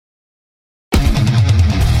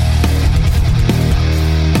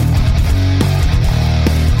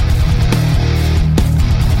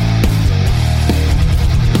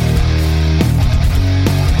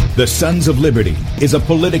The Sons of Liberty is a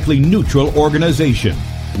politically neutral organization.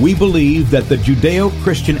 We believe that the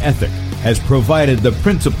Judeo-Christian ethic has provided the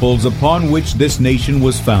principles upon which this nation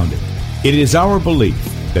was founded. It is our belief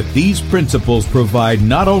that these principles provide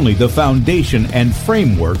not only the foundation and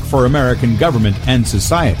framework for American government and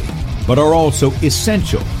society, but are also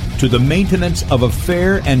essential to the maintenance of a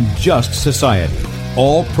fair and just society.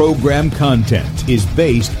 All program content is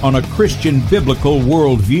based on a Christian biblical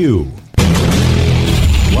worldview.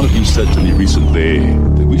 One of you said to me recently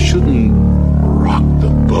that we shouldn't rock the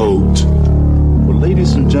boat. Well,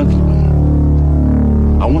 ladies and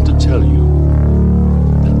gentlemen, I want to tell you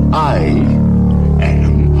that I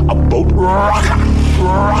am a boat rocker.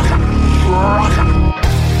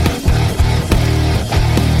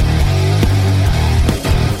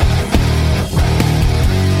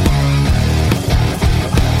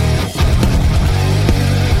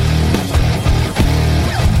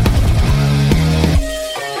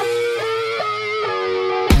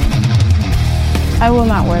 I will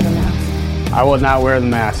not wear the mask. I will not wear the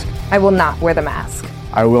mask. I will not wear the mask.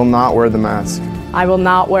 I will not wear the mask. I will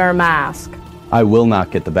not wear a mask. I will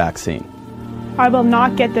not get the vaccine. I will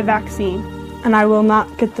not get the vaccine. And I will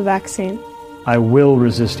not get the vaccine. I will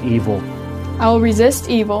resist evil. I will resist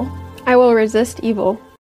evil. I will resist evil.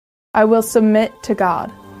 I will submit to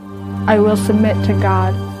God. I will submit to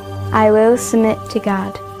God. I will submit to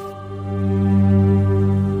God.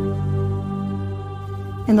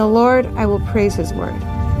 In the Lord I will praise His word.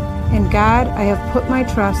 In God I have put my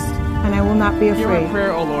trust, and I will not be afraid. Hear my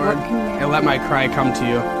prayer, O Lord, and let my cry come to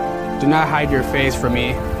you. Do not hide your face from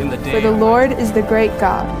me in the day. For the Lord is the great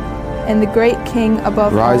God, and the great King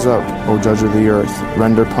above all. Rise up, O judge of the earth,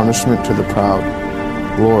 render punishment to the proud.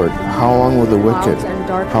 Lord, how long will the wicked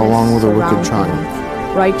triumph?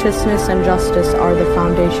 Righteousness and justice are the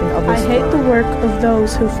foundation of His I hate the work of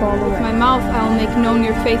those who fall away. With my mouth I will make known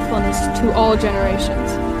your faithfulness to all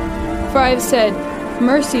generations. For I have said,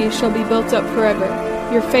 mercy shall be built up forever.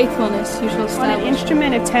 Your faithfulness you shall establish. On an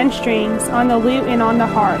instrument of 10 strings, on the lute and on the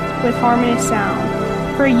harp, with harmonious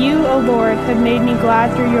sound. For you, O Lord, have made me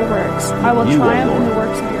glad through your works. I will triumph in the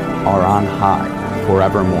works of your hands. Are on high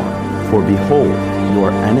forevermore. For behold,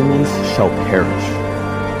 your enemies shall perish.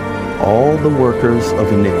 All the workers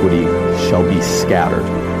of iniquity shall be scattered.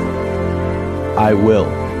 I will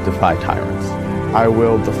defy tyrants. I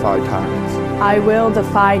will defy tyrants. I will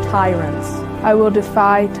defy tyrants. I will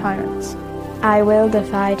defy tyrants. I will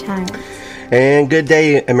defy tyrants. And good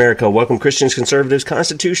day, America. Welcome, Christians, conservatives,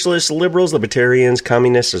 constitutionalists, liberals, libertarians,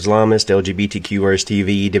 communists, Islamists, LGBTQ,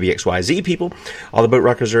 RSTV, WXYZ people. All the boat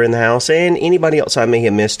rockers are in the house, and anybody else I may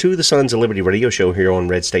have missed, to the Sons of Liberty radio show here on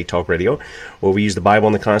Red State Talk Radio, where we use the Bible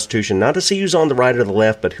and the Constitution not to see who's on the right or the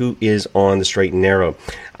left, but who is on the straight and narrow.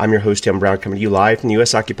 I'm your host, Tim Brown, coming to you live from the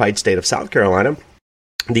U.S.-occupied state of South Carolina.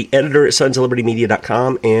 The editor at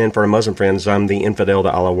sonsoflibertymedia.com, and for our Muslim friends, I'm the infidel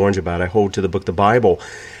that Allah warns you about. I hold to the book, the Bible,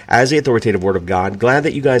 as the authoritative Word of God. Glad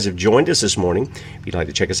that you guys have joined us this morning. If you'd like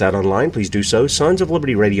to check us out online, please do so.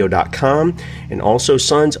 sonsoflibertyradio.com and also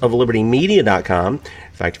sonsoflibertymedia.com.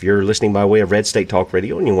 In fact, if you're listening by way of Red State Talk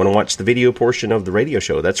Radio and you want to watch the video portion of the radio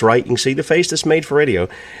show, that's right, you can see the face that's made for radio.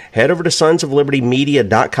 Head over to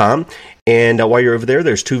sonsoflibertymedia.com. And while you're over there,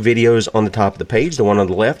 there's 2 videos on the top of the page. The one on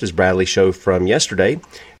the left is Bradley's show from yesterday.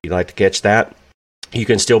 If you'd like to catch that, you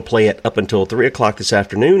can still play it up until 3 o'clock this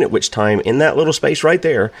afternoon, at which time, in that little space right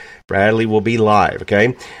there, Bradley will be live,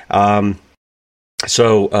 okay? Yeah.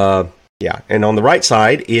 And on the right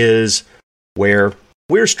side is where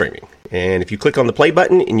we're streaming. And if you click on the play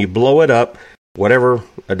button and you blow it up, whatever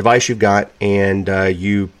device you've got, and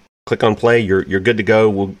you click on play, you're good to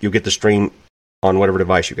go. You'll get the stream on whatever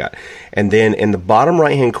device you got. And then in the bottom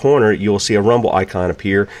right-hand corner, you'll see a Rumble icon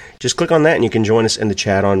appear. Just click on that and you can join us in the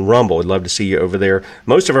chat on Rumble. I'd love to see you over there.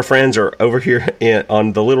 Most of our friends are over here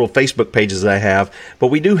on the little Facebook pages that I have, but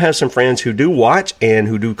we do have some friends who do watch and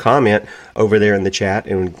who do comment over there in the chat,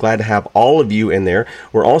 and we're glad to have all of you in there.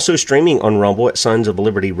 We're also streaming on Rumble at Sons of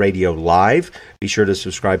Liberty Radio Live. Be sure to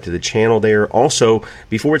subscribe to the channel there. Also,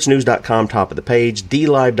 beforeitsnews.com, top of the page,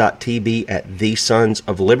 dlive.tv at the Sons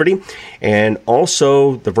of Liberty, and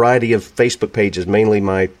also the variety of Facebook pages, mainly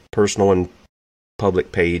my personal and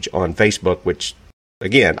public page on Facebook, which,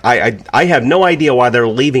 again, I have no idea why they're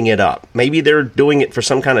leaving it up. Maybe they're doing it for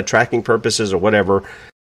some kind of tracking purposes or whatever.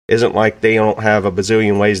 Isn't like they don't have a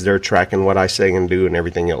bazillion ways they're tracking what I say and do and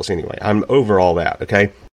everything else. Anyway, I'm over all that,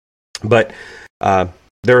 okay? But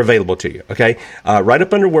they're available to you, okay? Right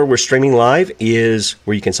up under where we're streaming live is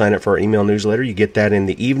where you can sign up for our email newsletter. You get that in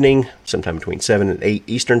the evening, sometime between 7 and 8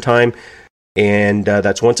 Eastern Time. And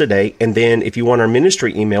that's once a day. And then if you want our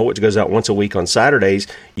ministry email, which goes out once a week on Saturdays,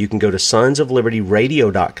 you can go to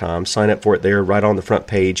sonsoflibertyradio.com, sign up for it there right on the front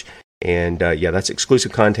page. And that's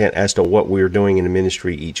exclusive content as to what we're doing in the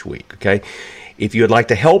ministry each week. Okay. If you would like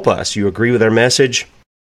to help us, you agree with our message,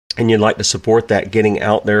 and you'd like to support that getting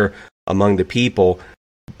out there among the people,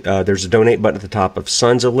 there's a donate button at the top of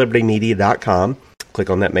sonsoflibertymedia.com. Click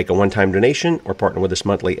on that, make a one-time donation, or partner with us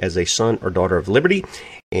monthly as a son or daughter of liberty.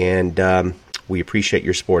 And we appreciate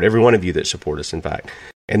your support, every one of you that support us, in fact.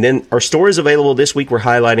 And then our store is available this week. We're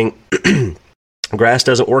highlighting Grass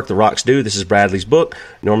Doesn't Work, The Rocks Do. This is Bradley's book.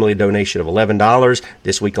 Normally a donation of $11.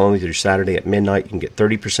 This week only through Saturday at midnight. You can get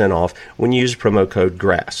 30% off when you use promo code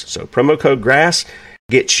GRASS. So promo code GRASS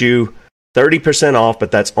gets you 30% off,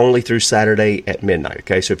 but that's only through Saturday at midnight.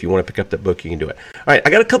 Okay, so if you want to pick up that book, you can do it. All right, I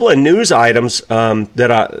got a couple of news items a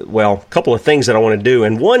couple of things that I want to do.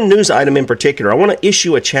 And one news item in particular, I want to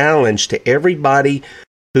issue a challenge to everybody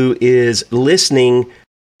who is listening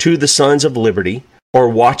to the Sons of Liberty or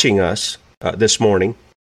watching us this morning.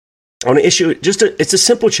 I want to issue it's a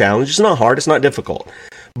simple challenge. It's not hard. It's not difficult.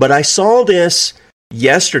 But I saw this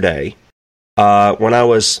yesterday when I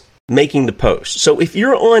was making the post. So if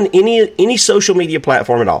you're on any social media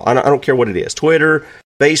platform at all, I don't care what it is, Twitter,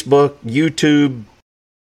 Facebook, YouTube,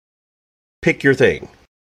 pick your thing,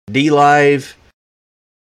 DLive,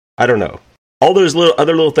 I don't know, all those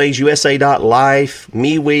other little things, USA.life,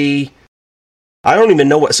 MeWe. I don't even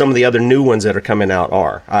know what some of the other new ones that are coming out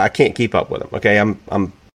are. I can't keep up with them. Okay,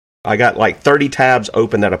 I got like 30 tabs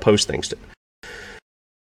open that I post things to.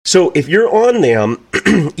 So if you're on them,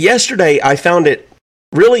 yesterday I found it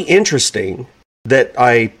really interesting that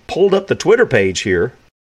I pulled up the Twitter page here.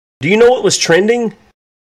 Do you know what was trending?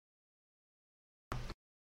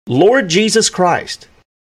 Lord Jesus Christ.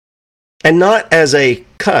 And not as a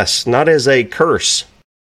cuss, not as a curse.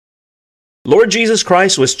 Lord Jesus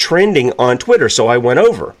Christ was trending on Twitter, so I went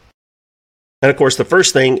over. And of course, the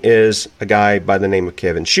first thing is a guy by the name of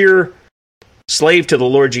Kevin Shearer, slave to the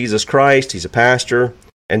Lord Jesus Christ. He's a pastor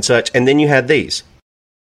and such. And then you had these.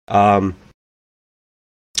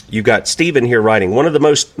 You've got Stephen here writing, one of the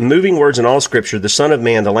most moving words in all Scripture, the Son of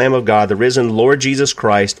Man, the Lamb of God, the risen Lord Jesus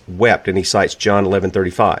Christ, wept, and he cites John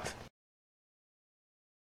 11:35.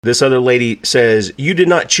 This other lady says, you did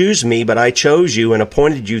not choose me, but I chose you and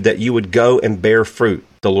appointed you that you would go and bear fruit,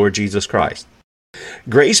 the Lord Jesus Christ.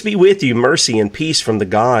 Grace be with you, mercy and peace from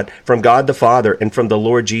God the Father, and from the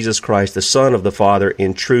Lord Jesus Christ, the Son of the Father,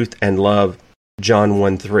 in truth and love, John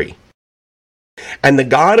 1:3. And the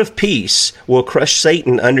God of peace will crush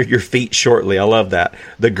Satan under your feet shortly. I love that.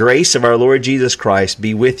 The grace of our Lord Jesus Christ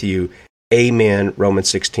be with you. Amen.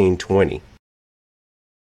 Romans 16:20.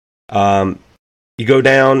 You go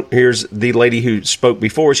down, here's the lady who spoke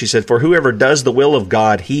before. She said, for whoever does the will of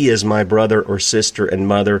God, he is my brother or sister and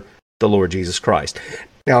mother, the Lord Jesus Christ.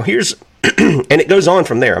 Now here's, and it goes on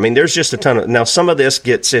from there. I mean, there's just a ton of, now some of this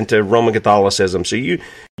gets into Roman Catholicism, so you're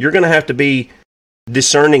going to have to be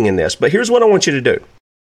discerning in this. But here's what I want you to do.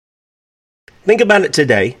 Think about it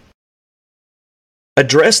today.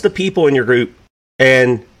 Address the people in your group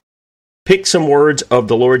and pick some words of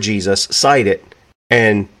the Lord Jesus, cite it,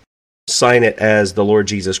 and sign it as the Lord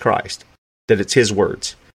Jesus Christ, that it's his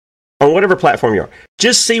words. On whatever platform you are.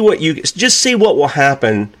 Just see what will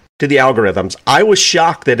happen to the algorithms. I was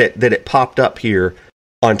shocked that it popped up here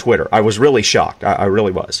on Twitter. I was really shocked. I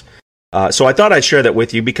really was. So I thought I'd share that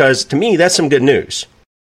with you because to me that's some good news.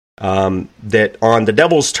 That on the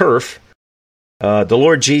devil's turf, the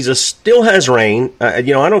Lord Jesus still has reign. I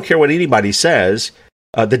don't care what anybody says.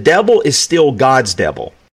 The devil is still God's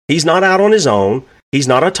devil. He's not out on his own. He's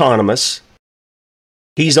not autonomous.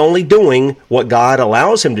 He's only doing what God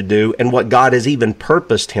allows him to do and what God has even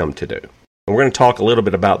purposed him to do. And we're going to talk a little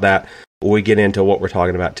bit about that when we get into what we're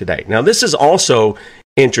talking about today. Now, this is also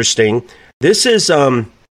interesting. This is, I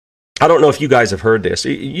don't know if you guys have heard this.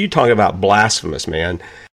 You talk about blasphemous, man.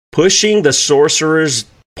 Pushing the sorcerer's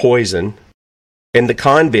poison and the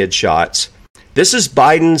convid shots. This is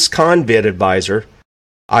Biden's convid advisor,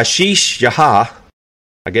 Ashish Yahya.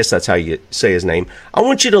 I guess that's how you say his name. I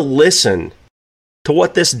want you to listen to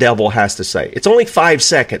what this devil has to say. It's only 5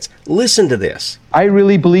 seconds. Listen to this. I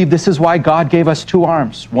really believe this is why God gave us two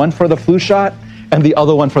arms, one for the flu shot and the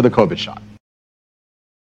other one for the COVID shot.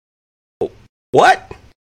 What?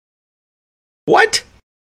 What?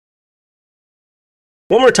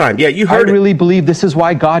 One more time. Yeah, you heard it. I really believe this is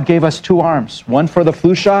why God gave us two arms, one for the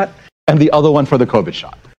flu shot and the other one for the COVID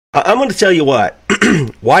shot. I'm going to tell you what.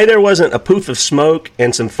 Why there wasn't a poof of smoke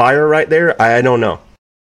and some fire right there, I don't know.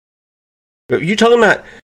 You talking about,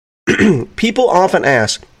 people often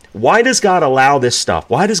ask, why does God allow this stuff?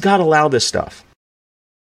 Why does God allow this stuff?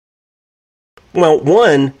 Well,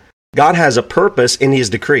 one, God has a purpose in his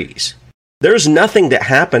decrees. There's nothing that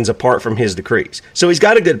happens apart from his decrees. So he's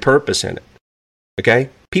got a good purpose in it. Okay?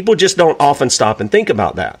 People just don't often stop and think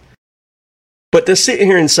about that. But to sit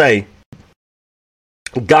here and say,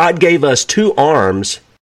 God gave us 2 arms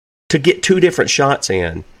to get 2 different shots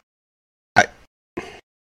in,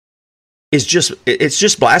 it's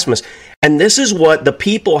just blasphemous. And this is what the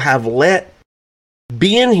people have let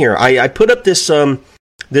be in here. I put up this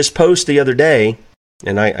post the other day,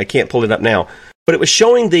 and I can't pull it up now, but it was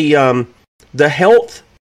showing the health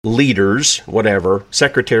leaders, whatever,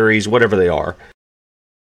 secretaries, whatever they are,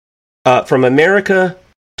 from America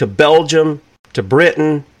to Belgium to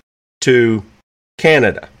Britain to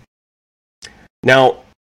Canada. Now,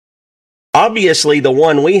 obviously, the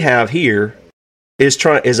one we have here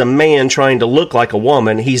is a man trying to look like a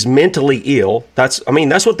woman. He's mentally ill. That's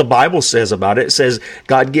what the Bible says about it. It says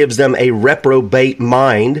God gives them a reprobate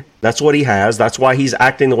mind. That's what he has. That's why he's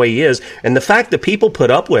acting the way he is. And the fact that people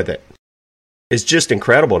put up with it is just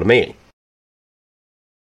incredible to me.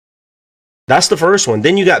 That's the first one.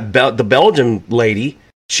 Then you got the Belgian lady.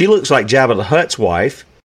 She looks like Jabba the Hutt's wife.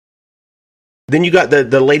 Then you got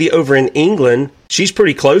the lady over in England. She's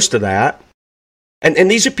pretty close to that.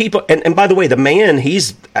 And these are people, and by the way, the man,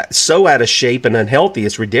 he's so out of shape and unhealthy,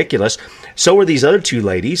 it's ridiculous. So are these other 2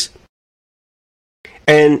 ladies.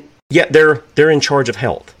 And yet they're in charge of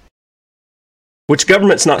health, which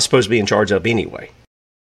government's not supposed to be in charge of anyway.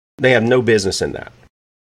 They have no business in that.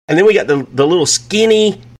 And then we got the little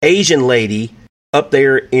skinny Asian lady up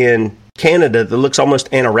there in Canada that looks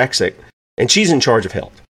almost anorexic, and she's in charge of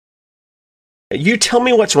health. You tell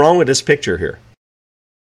me what's wrong with this picture here.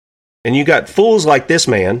 And you got fools like this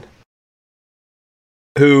man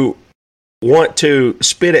who want to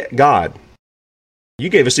spit at God. You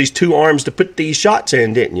gave us these 2 arms to put these shots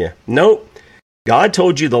in, didn't you? Nope. God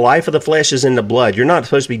told you the life of the flesh is in the blood. You're not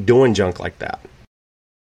supposed to be doing junk like that.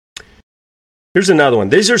 Here's another one.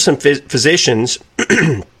 These are some physicians,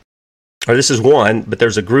 or this is one, but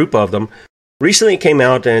there's a group of them. Recently came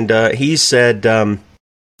out and he said,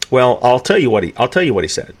 well, I'll tell you what he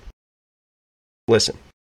said. Listen.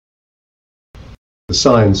 The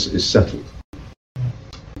science is settled.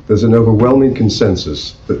 There's an overwhelming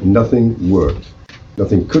consensus that nothing worked.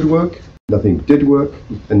 Nothing could work, nothing did work,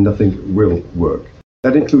 and nothing will work.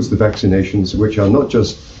 That includes the vaccinations, which are not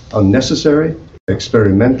just unnecessary,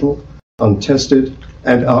 experimental, untested,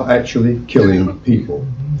 and are actually killing people.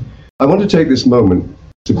 I want to take this moment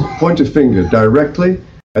to point a finger directly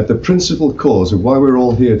at the principal cause of why we're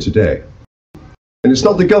all here today. And it's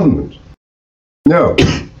not the government. No.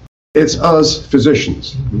 It's us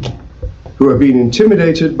physicians who have been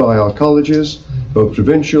intimidated by our colleges, both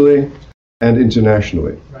provincially and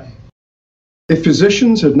internationally. If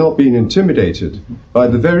physicians had not been intimidated by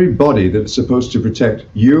the very body that's supposed to protect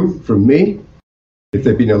you from me, if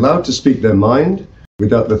they'd been allowed to speak their mind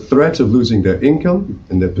without the threat of losing their income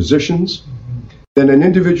and their positions, then an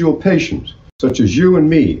individual patient, such as you and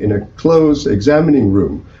me, in a closed examining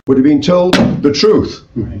room, would have been told the truth.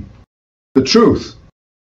 The truth.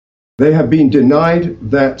 They have been denied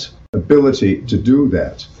that ability to do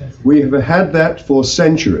that. We have had that for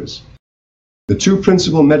centuries. The 2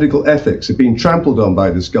 principal medical ethics have been trampled on by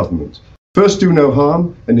this government. First, do no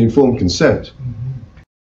harm, and informed consent.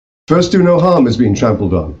 First, do no harm has been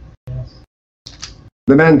trampled on.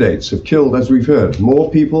 The mandates have killed, as we've heard, more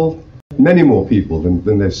people, many more people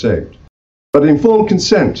than they've saved. But informed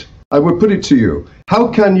consent, I would put it to you, how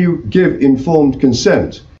can you give informed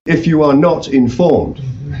consent if you are not informed?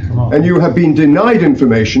 And you have been denied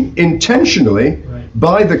information intentionally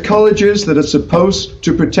by the colleges that are supposed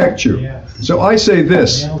to protect you. So I say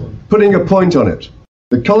this, putting a point on it.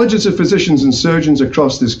 The colleges of physicians and surgeons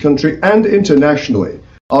across this country and internationally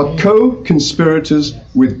are co-conspirators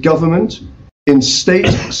with government in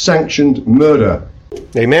state-sanctioned murder.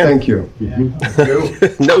 Amen. Thank you.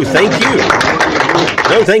 No, thank you.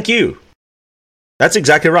 No, thank you. That's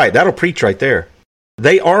exactly right. That'll preach right there.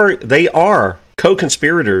 They are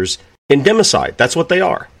co-conspirators in democide. That's what they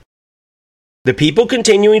are. The people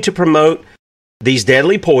continuing to promote these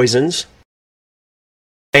deadly poisons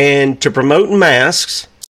and to promote masks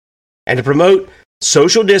and to promote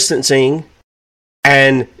social distancing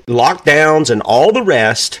and lockdowns and all the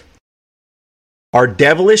rest are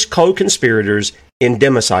devilish co-conspirators in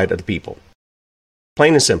democide of the people.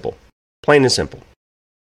 Plain and simple. Plain and simple.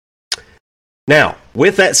 Now,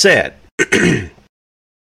 with that said,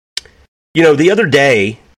 the other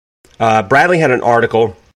day, Bradley had an article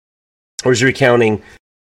where he was recounting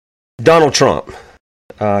Donald Trump,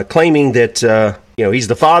 claiming that He's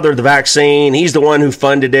the father of the vaccine. He's the one who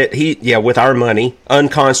funded it. With our money,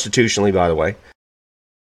 unconstitutionally, by the way.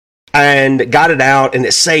 And got it out, and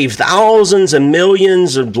it saved thousands and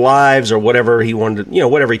millions of lives, or whatever he wanted,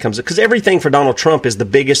 whatever he comes to. Because everything for Donald Trump is the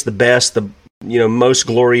biggest, the best, the most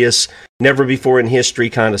glorious, never before in history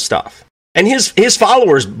kind of stuff. And his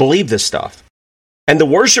followers believe this stuff. And the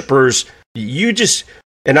worshipers,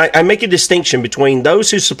 I make a distinction between those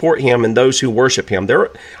who support him and those who worship him.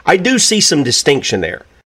 I do see some distinction there.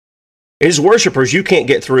 His worshipers, you can't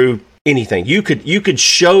get through anything. You could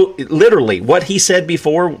show literally what he said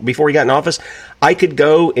before he got in office. I could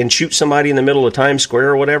go and shoot somebody in the middle of Times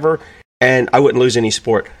Square or whatever, and I wouldn't lose any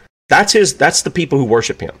support. That's the people who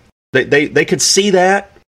worship him. They could see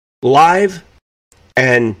that live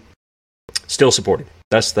and still support him.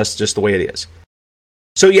 That's just the way it is.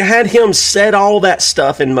 So you had him set all that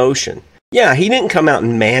stuff in motion. Yeah, he didn't come out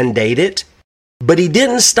and mandate it, but he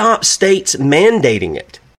didn't stop states mandating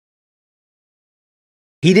it.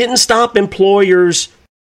 He didn't stop employers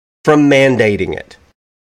from mandating it.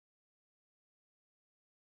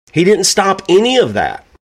 He didn't stop any of that.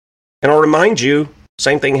 And I'll remind you,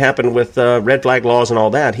 same thing happened with red flag laws and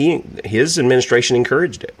all that. His administration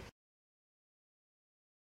encouraged it.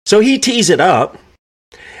 So he tees it up.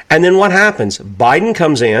 And then what happens? Biden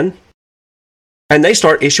comes in and they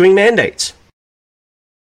start issuing mandates.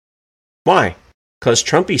 Why? Because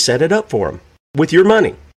Trumpy set it up for him with your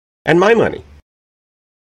money and my money.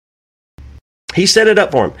 He set it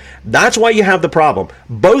up for him. That's why you have the problem.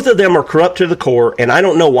 Both of them are corrupt to the core, and I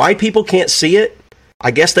don't know why people can't see it.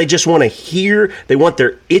 I guess they just want to hear. They want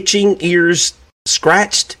their itching ears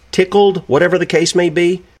scratched, tickled, whatever the case may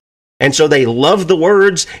be. And so they love the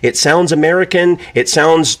words. It sounds American. It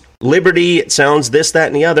sounds liberty. It sounds this, that,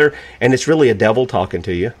 and the other. And it's really a devil talking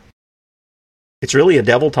to you. It's really a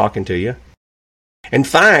devil talking to you. In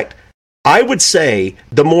fact, I would say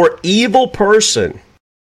the more evil person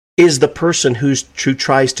is the person who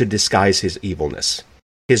tries to disguise his evilness,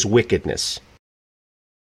 his wickedness.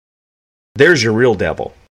 There's your real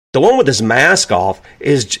devil. The one with his mask off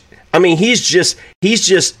he's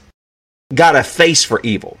just got a face for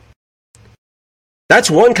evil.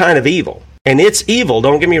 That's one kind of evil. And it's evil,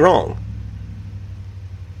 don't get me wrong.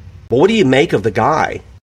 But what do you make of the guy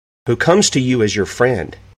who comes to you as your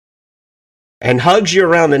friend and hugs you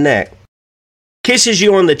around the neck, kisses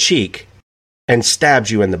you on the cheek, and stabs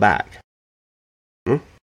you in the back?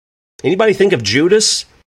 Anybody think of Judas?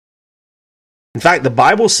 In fact, the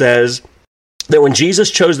Bible says that when Jesus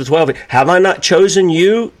chose the 12, have I not chosen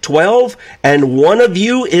you 12, and one of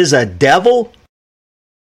you is a devil?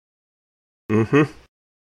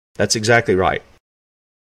 That's exactly right.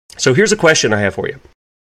 So here's a question I have for you.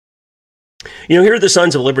 Here at the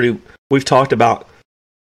Sons of Liberty, we've talked about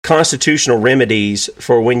constitutional remedies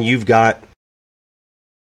for when you've got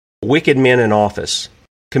wicked men in office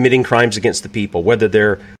committing crimes against the people,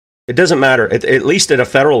 it doesn't matter, at least at a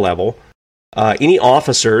federal level. Any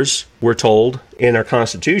officers, we're told in our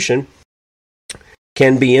Constitution,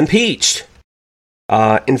 can be impeached.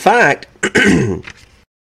 In fact,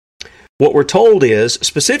 what we're told is,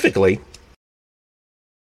 specifically,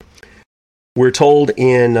 we're told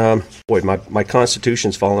in, my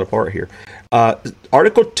Constitution's falling apart here.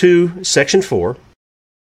 Article 2, Section 4,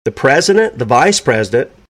 the President, the Vice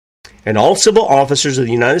President, and all civil officers of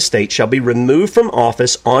the United States shall be removed from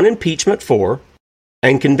office on impeachment for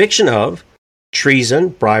and conviction of treason,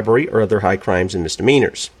 bribery, or other high crimes and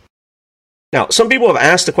misdemeanors. Now, some people have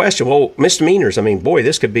asked the question, well, misdemeanors,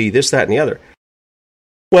 this could be this, that, and the other.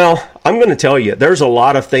 Well, I'm going to tell you, there's a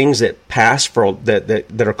lot of things that pass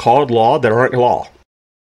that are called law that aren't law.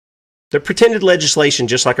 They're pretended legislation,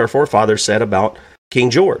 just like our forefathers said about King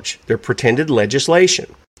George. They're pretended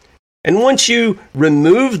legislation. And once you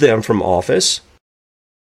remove them from office,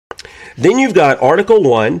 then you've got Article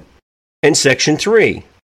 1 and Section 3.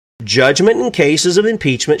 Judgment in cases of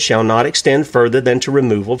impeachment shall not extend further than to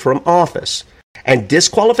removal from office, and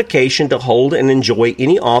disqualification to hold and enjoy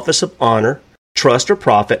any office of honor, trust, or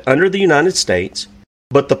profit under the United States,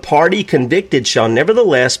 but the party convicted shall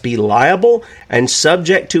nevertheless be liable and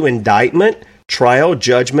subject to indictment, trial,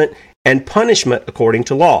 judgment, and punishment according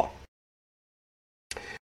to law.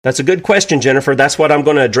 That's a good question, Jennifer. That's what I'm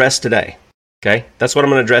going to address today. Okay? That's what I'm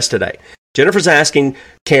going to address today. Jennifer's asking,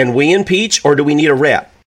 can we impeach or do we need a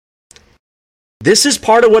rep? This is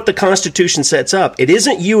part of what the Constitution sets up. It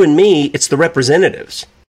isn't you and me, it's the representatives.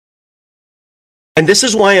 And this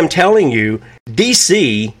is why I'm telling you,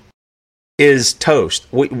 D.C. is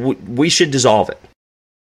toast. We should dissolve it.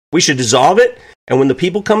 We should dissolve it, and when the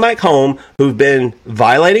people come back home who've been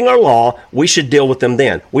violating our law, we should deal with them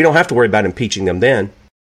then. We don't have to worry about impeaching them then.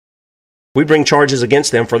 We bring charges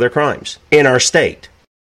against them for their crimes in our state.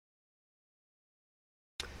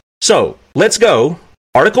 So, let's go.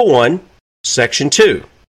 Article 1, Section 2.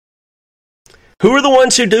 Who are the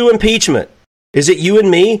ones who do impeachment? Is it you and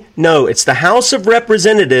me? No, it's the House of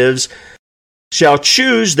Representatives shall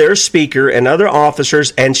choose their speaker and other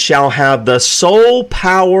officers and shall have the sole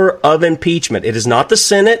power of impeachment. It is not the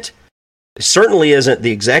Senate. It certainly isn't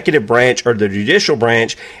the executive branch or the judicial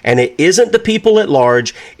branch, and it isn't the people at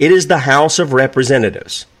large. It is the House of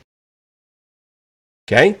Representatives.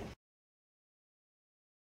 Okay?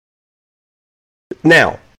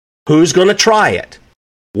 Now, who's going to try it?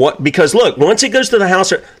 What? Because look, once it goes to the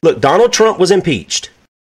House, look, Donald Trump was impeached.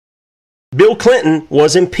 Bill Clinton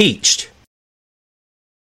was impeached.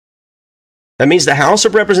 That means the House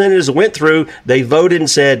of Representatives went through, they voted and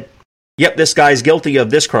said, yep, this guy's guilty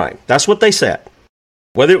of this crime. That's what they said.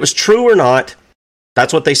 Whether it was true or not,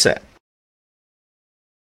 that's what they said.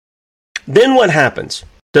 Then what happens?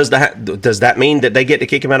 Does that mean that they get to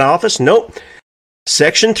kick him out of office? Nope.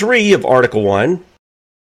 Section 3 of Article 1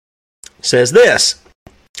 says this: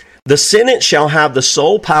 the Senate shall have the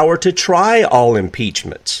sole power to try all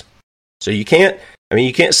impeachments. So you can't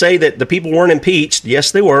say that the people weren't impeached.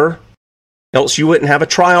 Yes, they were. Else you wouldn't have a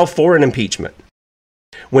trial for an impeachment.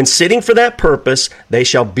 When sitting for that purpose, they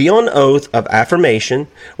shall be on oath of affirmation.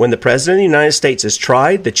 When the President of the United States is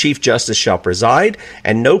tried, the Chief Justice shall preside,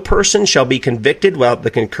 and no person shall be convicted without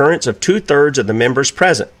the concurrence of 2/3 of the members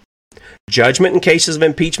present. Judgment in cases of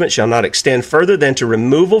impeachment shall not extend further than to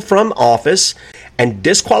removal from office and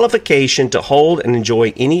disqualification to hold and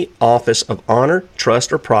enjoy any office of honor,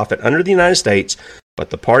 trust, or profit under the United States,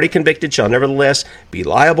 but the party convicted shall nevertheless be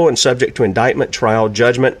liable and subject to indictment, trial,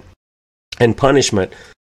 judgment, and punishment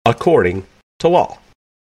according to law.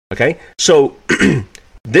 Okay? So,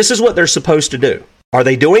 this is what they're supposed to do. Are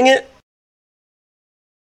they doing it?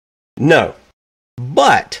 No.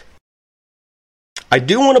 But I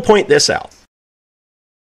do want to point this out.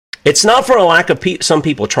 It's not for a lack of some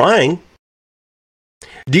people trying.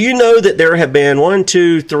 Do you know that there have been 1,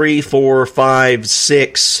 2, 3, 4, 5,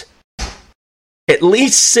 6, at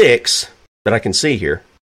least 6 that I can see here,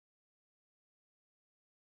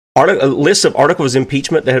 a list of articles of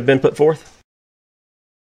impeachment that have been put forth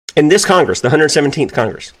in this Congress, the 117th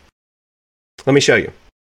Congress. Let me show you.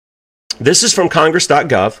 This is from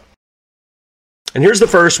congress.gov. And here's the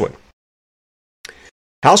first one.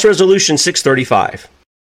 House Resolution 635,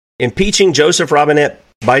 impeaching Joseph Robinette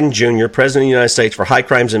Biden Jr., President of the United States, for high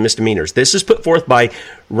crimes and misdemeanors. This is put forth by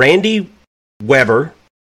Randy Weber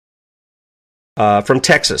from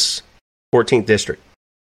Texas, 14th District.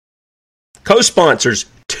 Co-sponsors,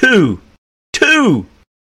 2.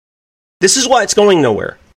 This is why it's going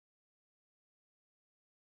nowhere.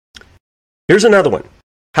 Here's another one.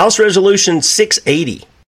 House Resolution 680.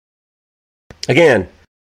 Again,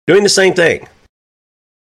 doing the same thing.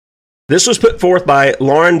 This was put forth by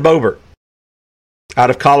Lauren Boebert out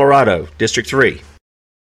of Colorado, District 3.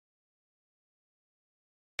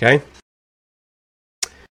 Okay?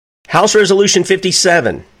 House Resolution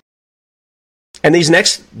 57. And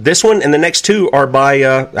this one and the next 2 are by,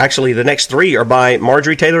 the next 3 are by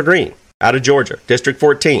Marjorie Taylor Greene out of Georgia, District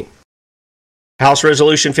 14. House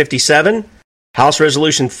Resolution 57, House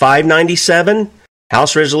Resolution 597,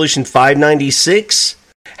 House Resolution 596,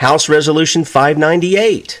 House Resolution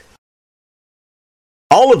 598.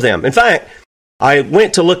 All of them. In fact, I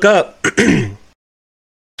went to look up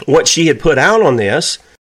what she had put out on this,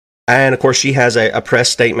 and of course she has a press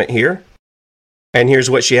statement here, and here's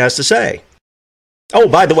what she has to say. Oh,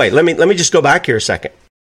 by the way, let me just go back here a second.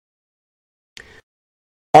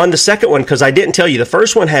 On the second one, because I didn't tell you, the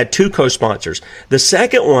first one had 2 co-sponsors. The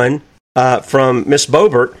second one from Miss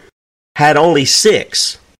Boebert had only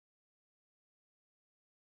 6.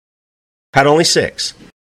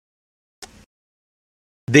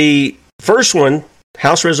 The first one,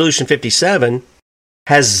 House Resolution 57,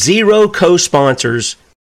 has 0 co-sponsors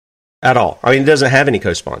at all. I mean, it doesn't have any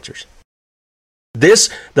co-sponsors. The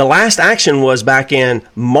last action was back in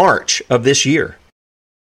March of this year.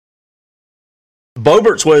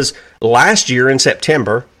 Boebert's was last year in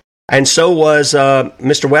September, and so was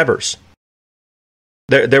Mr. Weber's.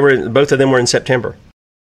 Both of them were in September.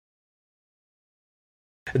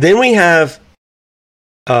 Then we have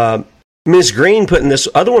Ms. Green putting this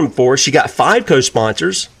other one forward. She got 5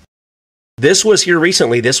 co-sponsors. This was here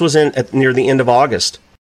recently. This was near the end of August.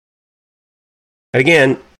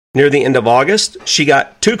 Again, near the end of August, she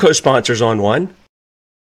got 2 co-sponsors on one.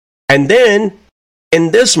 And then,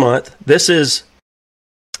 in this month, this is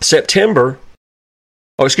September.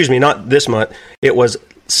 Oh, excuse me, not this month. It was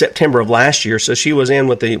September of last year, so she was in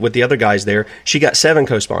with the other guys there. She got 7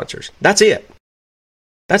 co-sponsors. That's it.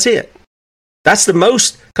 That's it. That's the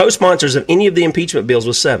most co-sponsors of any of the impeachment bills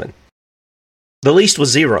was 7. The least was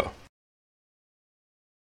 0.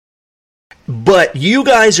 But you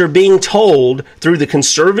guys are being told through the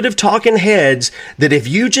conservative talking heads that if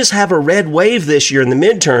you just have a red wave this year in the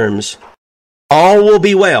midterms, all will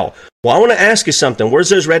be well. Well, I want to ask you something. Where's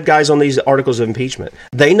those red guys on these articles of impeachment?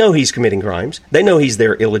 They know he's committing crimes. They know he's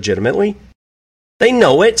there illegitimately. They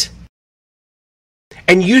know it.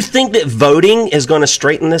 And you think that voting is going to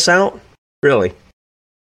straighten this out? Really?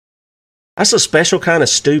 That's a special kind of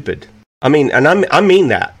stupid. I mean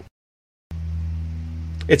that.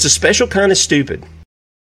 It's a special kind of stupid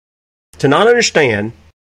to not understand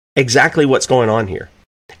exactly what's going on here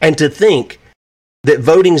and to think that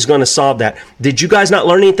voting is going to solve that. Did you guys not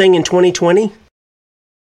learn anything in 2020?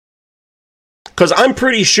 Because I'm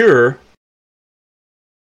pretty sure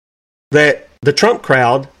that the Trump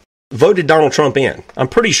crowd voted Donald Trump in. I'm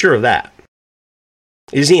pretty sure of that.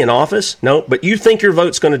 Is he in office? No, but you think your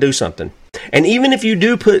vote's going to do something. And even if you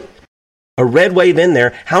do put a red wave in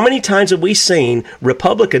there, how many times have we seen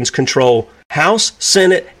Republicans control House,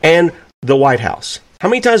 Senate, and the White House? How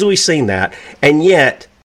many times have we seen that? And yet,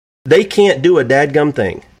 they can't do a dadgum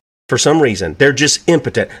thing for some reason. They're just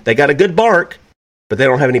impotent. They got a good bark, but they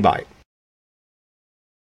don't have any bite.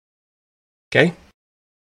 Okay?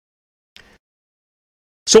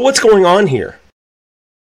 So what's going on here?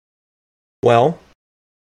 Well,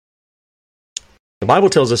 the Bible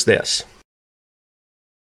tells us this.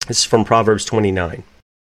 This is from Proverbs 29.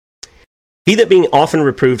 He that being often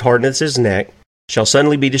reproved hardeneth his neck shall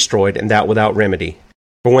suddenly be destroyed, and that without remedy.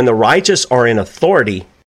 For when the righteous are in authority,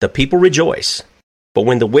 the people rejoice. But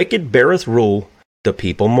when the wicked beareth rule, the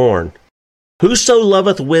people mourn. Whoso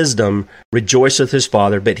loveth wisdom rejoiceth his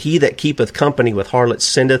father, but he that keepeth company with harlots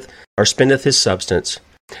spendeth his substance.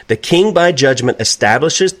 The king by judgment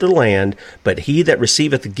establisheth the land, but he that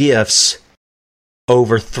receiveth gifts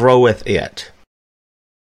overthroweth it.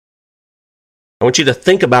 I want you to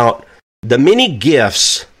think about the many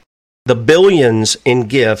gifts, the billions in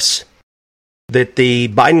gifts that the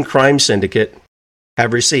Biden crime syndicate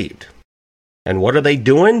have received. And what are they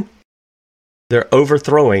doing? They're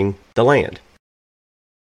overthrowing the land.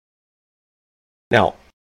 Now,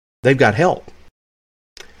 they've got help.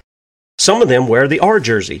 Some of them wear the R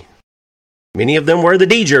jersey. Many of them wear the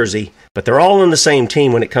D jersey, but they're all on the same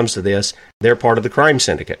team when it comes to this. They're part of the crime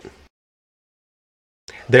syndicate.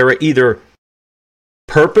 They're either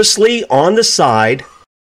purposely on the side.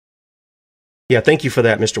 Yeah, thank you for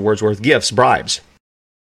that, Mr. Wordsworth. Gifts, bribes.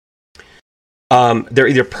 They're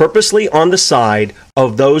either purposely on the side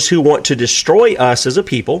of those who want to destroy us as a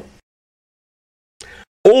people,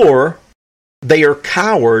 or they are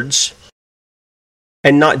cowards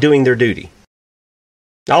and not doing their duty.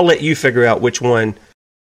 I'll let you figure out which one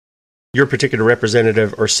your particular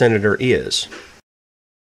representative or senator is.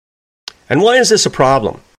 And why is this a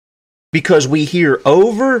problem? Because we hear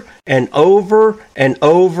over and over and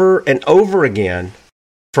over and over again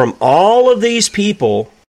from all of these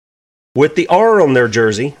people with the R on their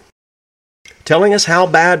jersey telling us how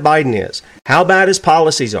bad Biden is, how bad his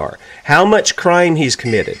policies are, how much crime he's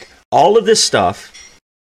committed, all of this stuff.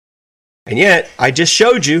 And yet, I just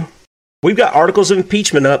showed you, we've got articles of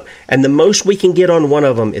impeachment up, and the most we can get on one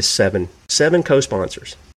of them is 7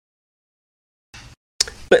 co-sponsors.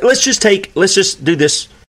 But let's just do this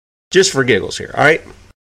just for giggles here, all right?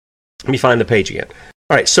 Let me find the page again.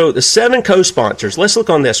 All right, so the 7 co-sponsors, let's look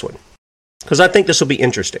on this one, because I think this will be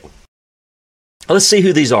interesting. Let's see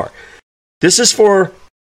who these are. This is for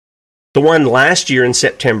the one last year in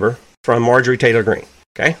September from Marjorie Taylor Greene,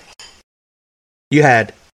 okay? You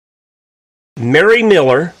had Mary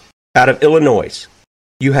Miller out of Illinois.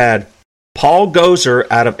 You had Paul Gosar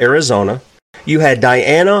out of Arizona. You had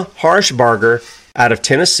Diana Harshbarger out of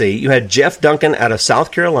Tennessee. You had Jeff Duncan out of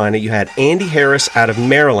South Carolina. You had Andy Harris out of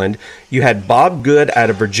Maryland. You had Bob Good out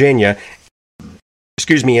of Virginia.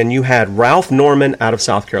 And you had Ralph Norman out of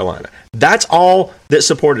South Carolina. That's all that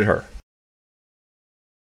supported her.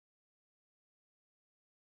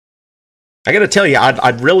 I got to tell you,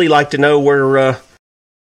 I'd really like to know where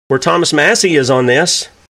Thomas Massey is on this.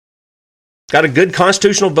 Got a good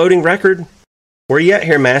constitutional voting record. Where you at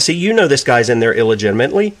here, Massey? You know this guy's in there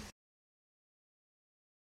illegitimately.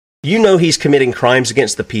 You know he's committing crimes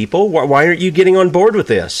against the people. Why aren't you getting on board with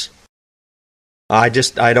this? I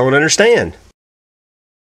don't understand.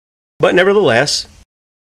 But nevertheless,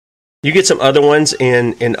 you get some other ones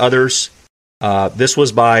in others. This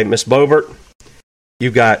was by Miss Boebert.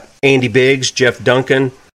 You've got Andy Biggs, Jeff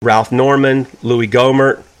Duncan, Ralph Norman, Louis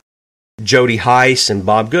Gohmert, Jody Heiss and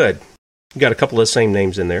Bob Good. You got a couple of the same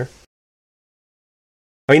names in there.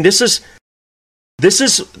 I mean, this is.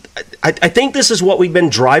 I think this is what we've been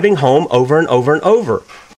driving home over and over and over.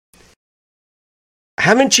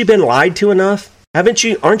 Haven't you been lied to enough? Aren't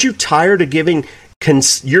you tired of giving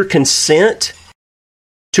your consent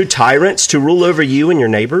to tyrants to rule over you and your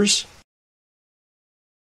neighbors?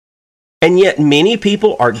 And yet many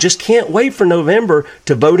people just can't wait for November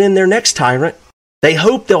to vote in their next tyrant. They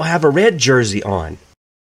hope they'll have a red jersey on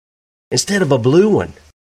instead of a blue one.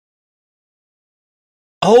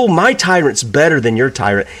 Oh, my tyrant's better than your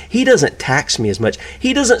tyrant. He doesn't tax me as much.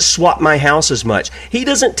 He doesn't swap my house as much. He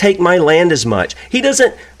doesn't take my land as much. He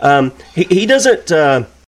doesn't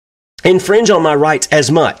infringe on my rights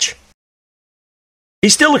as much.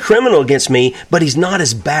 He's still a criminal against me, but he's not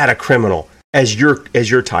as bad a criminal as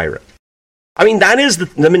your tyrant. I mean, that is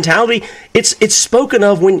the mentality. It's spoken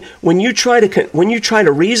of when you try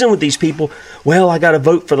to reason with these people. Well, I got to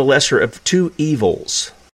vote for the lesser of two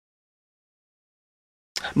evils.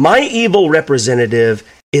 My evil representative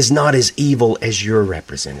is not as evil as your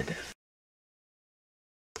representative.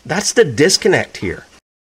 That's the disconnect here.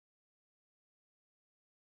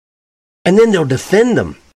 And then they'll defend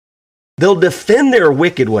them. They'll defend their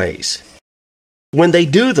wicked ways. When they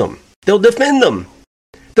do them, they'll defend them.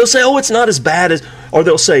 They'll say, oh, it's not as bad as, or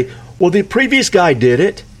they'll say, well, the previous guy did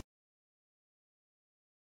it.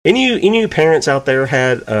 Any of you parents out there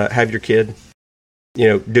have your kid,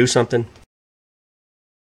 do something?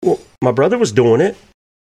 Well, my brother was doing it.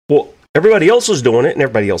 Well, everybody else was doing it, and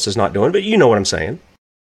everybody else is not doing it, but you know what I'm saying.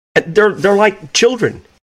 And they're like children.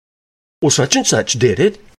 Well, such and such did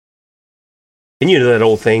it. And you know that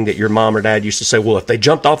old thing that your mom or dad used to say, well, if they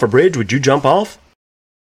jumped off a bridge, would you jump off?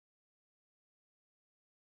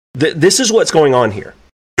 This is what's going on here.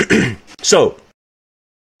 So,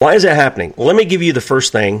 why is that happening? Well, let me give you the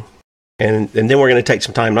first thing, and then we're going to take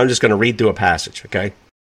some time, and I'm just going to read through a passage, okay?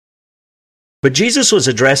 But Jesus was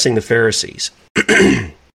addressing the Pharisees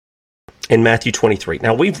in Matthew 23.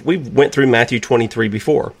 Now, we went through Matthew 23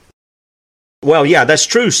 before. Well, yeah, that's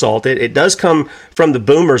true, Salt. It does come from the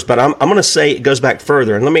boomers, but I'm going to say it goes back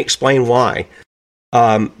further, and let me explain why.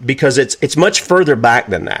 Because it's much further back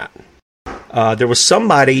than that. There was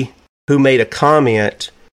somebody who made a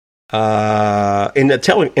comment in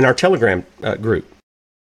our Telegram group,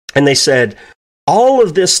 and they said, all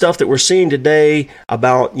of this stuff that we're seeing today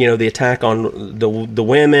about, the attack on the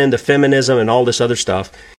women, the feminism, and all this other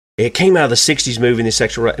stuff, it came out of the 60s movie, the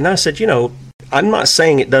sexual right. And I said, I'm not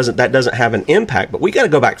saying that doesn't have an impact, but we got to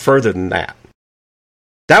go back further than that.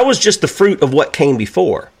 That was just the fruit of what came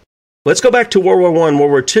before. Let's go back to World War I, World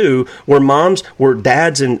War II, where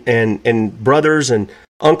dads and brothers and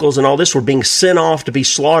uncles and all this were being sent off to be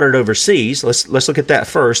slaughtered overseas. Let's look at that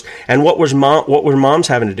first. And what were moms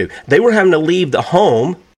having to do? They were having to leave the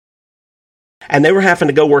home, and they were having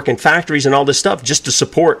to go work in factories and all this stuff just to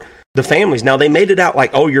support the families. Now, they made it out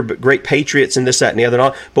like, oh, you're great patriots and this, that, and the other. And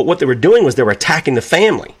all, but what they were doing was they were attacking the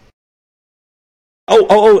family.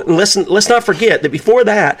 And let's not forget that before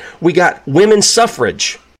that, we got women's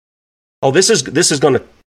suffrage. Oh, this is going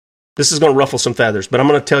to ruffle some feathers, but I'm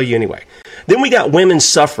going to tell you anyway. Then we got women's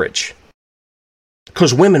suffrage,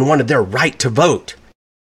 because women wanted their right to vote.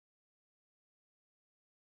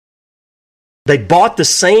 They bought the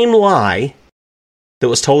same lie that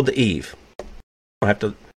was told to Eve.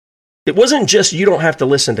 It wasn't just you don't have to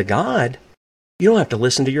listen to God. You don't have to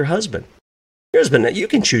listen to your husband. Your husband, you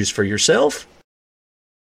can choose for yourself.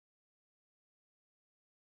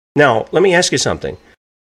 Now, let me ask you something.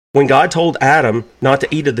 When God told Adam not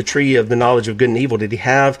to eat of the tree of the knowledge of good and evil, did he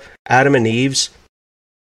have Adam and Eve's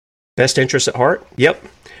best interests at heart? Yep.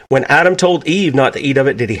 When Adam told Eve not to eat of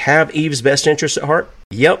it, did he have Eve's best interests at heart?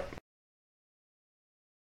 Yep.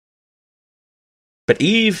 But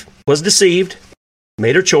Eve was deceived,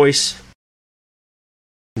 made her choice.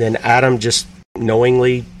 Then Adam just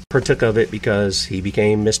knowingly partook of it because he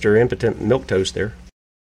became Mr. Impotent Milquetoast there.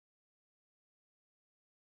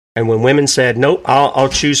 And when women said, nope, I'll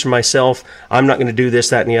choose for myself, I'm not going to do this,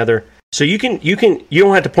 that, and the other. So you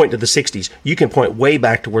don't have to point to the 60s. You can point way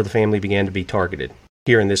back to where the family began to be targeted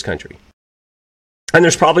here in this country. And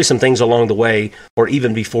there's probably some things along the way or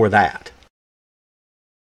even before that.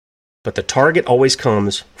 But the target always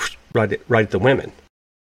comes right at the women.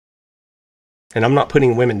 And I'm not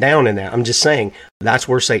putting women down in that. I'm just saying that's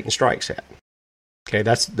where Satan strikes at. Okay,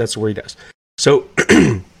 that's where he does. So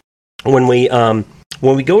when we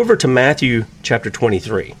go over to Matthew chapter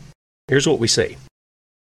 23, here's what we see.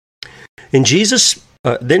 And Jesus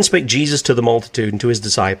then spake Jesus to the multitude and to his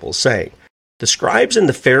disciples, saying, the scribes and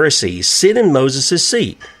the Pharisees sit in Moses'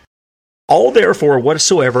 seat. All therefore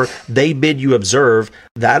whatsoever they bid you observe,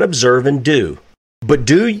 that observe and do. But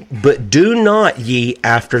do not ye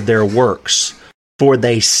after their works, for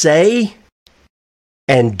they say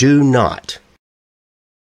and do not.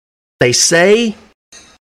 They say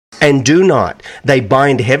and do not. They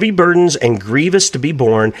bind heavy burdens and grievous to be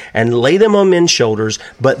borne, and lay them on men's shoulders,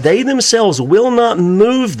 but they themselves will not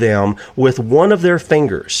move them with one of their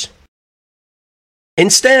fingers.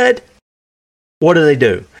 Instead, what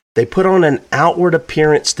do? They put on an outward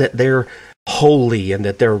appearance that they're holy and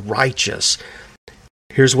that they're righteous.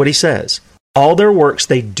 Here's what he says. All their works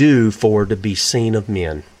they do for to be seen of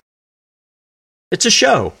men. It's a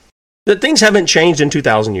show. That things haven't changed in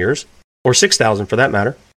 2,000 years, or 6,000 for that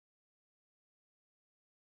matter.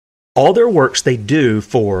 All their works they do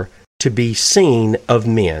for to be seen of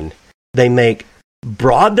men. They make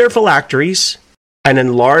broad their phylacteries and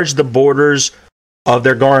enlarge the borders of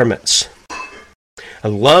their garments. I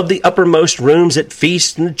love the uppermost rooms at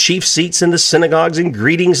feasts and the chief seats in the synagogues and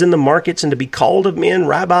greetings in the markets, and to be called of men,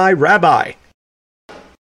 Rabbi, Rabbi. So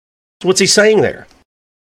what's he saying there?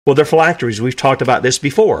 Well, their phylacteries, we've talked about this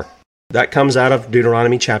before. That comes out of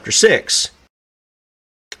Deuteronomy chapter 6.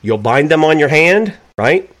 You'll bind them on your hand,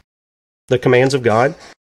 right? The commands of God.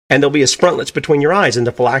 And there'll be as frontlets between your eyes. And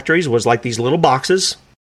the phylacteries was like these little boxes,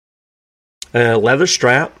 a leather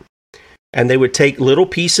strap, and they would take little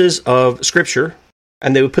pieces of scripture,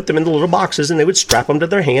 and they would put them in the little boxes, and they would strap them to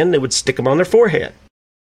their hand, they would stick them on their forehead.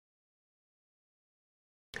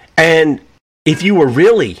 And if you were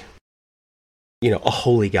really, a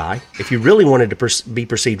holy guy, if you really wanted to be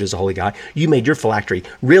perceived as a holy guy, you made your phylactery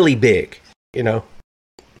really big,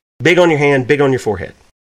 big on your hand, big on your forehead.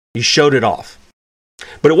 You showed it off.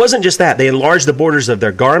 But it wasn't just that. They enlarged the borders of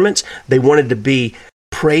their garments. They wanted to be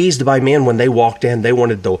praised by men when they walked in. They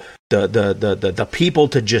wanted the people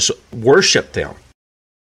to just worship them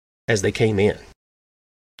as they came in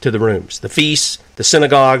to the rooms, the feasts, the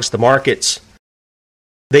synagogues, the markets.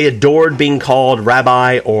 They adored being called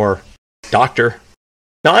rabbi or doctor.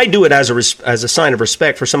 Now, I do it as a sign of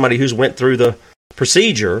respect for somebody who's went through the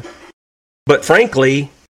procedure, but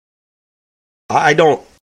frankly, I don't.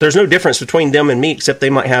 There's no difference between them and me, except they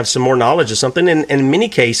might have some more knowledge of something. And in many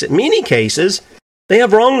cases, they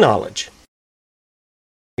have wrong knowledge.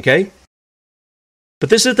 Okay? But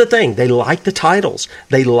this is the thing. They like the titles.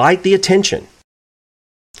 They like the attention.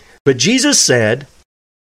 But Jesus said,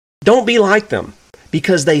 don't be like them,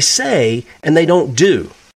 because they say and they don't do.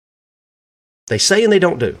 They say and they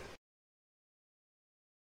don't do.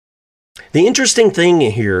 The interesting thing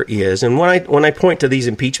here is, and when I point to these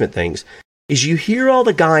impeachment things, is you hear all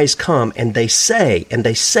the guys come and they say, and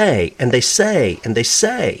they say, and they say, and they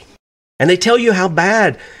say, and they tell you how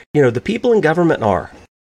bad, the people in government are.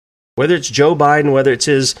 Whether it's Joe Biden, whether it's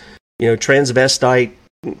his, transvestite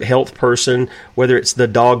health person, whether it's the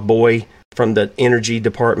dog boy from the energy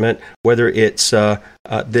department, whether it's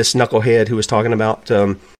this knucklehead who was talking about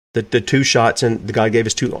the 2 shots, and the guy gave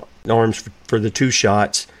us 2 arms for the 2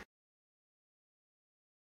 shots.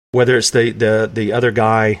 Whether it's the other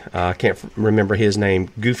guy, I can't remember his name,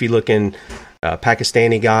 goofy-looking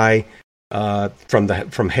Pakistani guy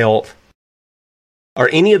from health, or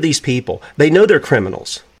any of these people, they know they're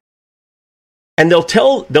criminals, and they'll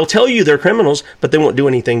tell you they're criminals, but they won't do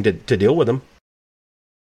anything to deal with them.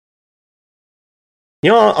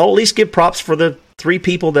 I'll at least give props for the 3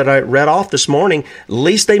 people that I read off this morning. At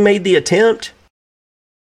least they made the attempt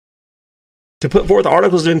to put forth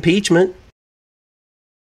articles of impeachment.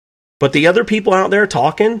 But the other people out there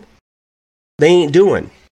talking, they ain't doing.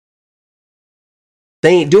 They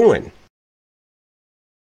ain't doing.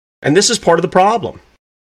 And this is part of the problem.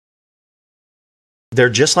 They're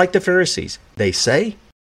just like the Pharisees. They say,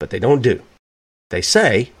 but they don't do. They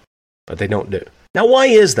say, but they don't do. Now, why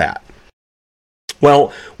is that?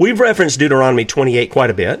 Well, we've referenced Deuteronomy 28 quite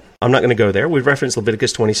a bit. I'm not going to go there. We've referenced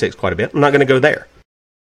Leviticus 26 quite a bit. I'm not going to go there.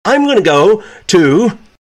 I'm going to go to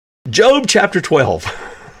Job chapter 12.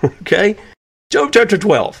 Okay? Job chapter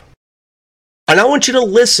 12. And I want you to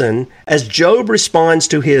listen as Job responds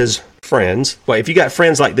to his friends. Well, if you got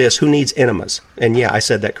friends like this, who needs enemas? And yeah, I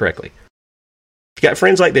said that correctly. If you got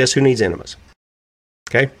friends like this, who needs enemas?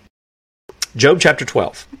 Okay? Job chapter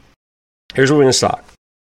 12. Here's where we're going to stop.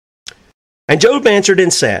 And Job answered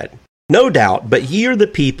and said, no doubt, but ye are the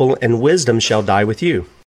people, and wisdom shall die with you.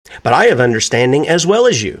 But I have understanding as well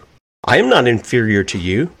as you. I am not inferior to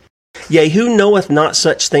you. Yea, who knoweth not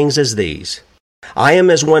such things as these? I am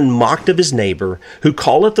as one mocked of his neighbor, who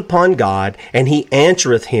calleth upon God, and he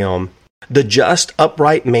answereth him. The just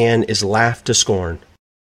upright man is laughed to scorn.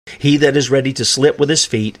 He that is ready to slip with his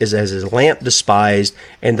feet is as his lamp despised,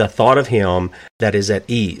 and the thought of him that is at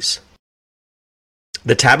ease.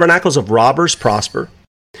 The tabernacles of robbers prosper,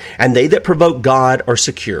 and they that provoke God are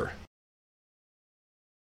secure.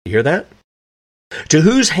 You hear that? To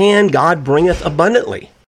whose hand God bringeth abundantly.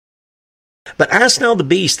 But ask now the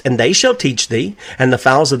beast, and they shall teach thee, and the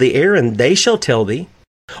fowls of the air, and they shall tell thee,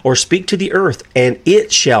 or speak to the earth, and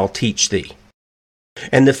it shall teach thee.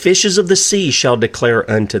 And the fishes of the sea shall declare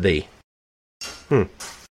unto thee.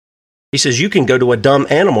 He says you can go to a dumb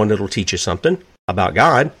animal and it'll teach you something about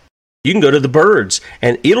God. You can go to the birds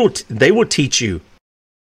and they will teach you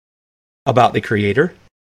about the Creator.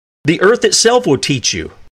 The earth itself will teach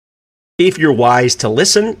you if you're wise to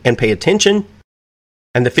listen and pay attention.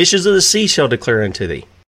 And the fishes of the sea shall declare unto thee.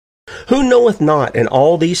 Who knoweth not in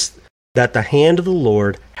all these that the hand of the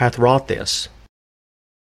Lord hath wrought this?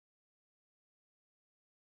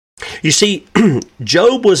 You see,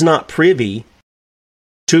 Job was not privy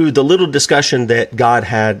to the little discussion that God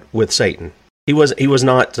had with Satan. He was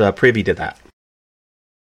not privy to that.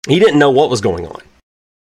 He didn't know what was going on.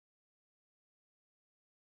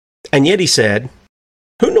 And yet he said,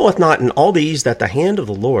 who knoweth not in all these that the hand of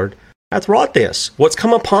the Lord hath wrought this? What's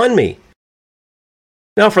come upon me?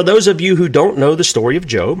 Now, for those of you who don't know the story of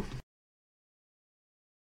Job,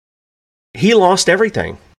 he lost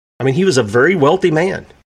everything. I mean, he was a very wealthy man.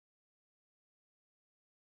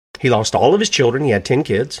 He lost all of his children. He had 10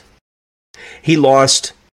 kids. He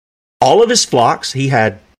lost all of his flocks. He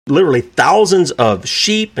had literally thousands of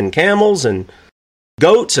sheep and camels and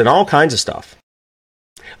goats and all kinds of stuff.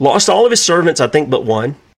 Lost all of his servants, I think, but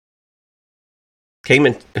one.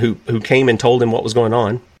 Who came and told him what was going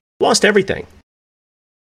on. Lost everything.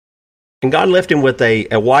 And God left him with a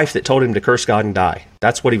wife that told him to curse God and die.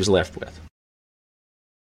 That's what he was left with.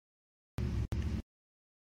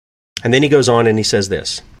 And then he goes on and he says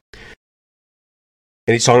this.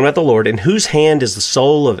 And he's talking about the Lord, in whose hand is the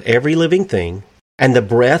soul of every living thing, and the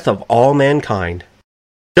breath of all mankind.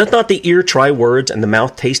 Doth not the ear try words, and the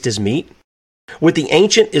mouth taste his meat? With the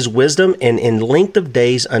ancient is wisdom, and in length of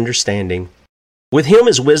days understanding. With him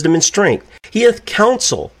is wisdom and strength. He hath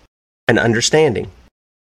counsel and understanding.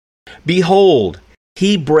 Behold,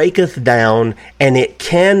 he breaketh down, and it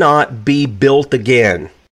cannot be built again.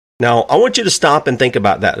 Now, I want you to stop and think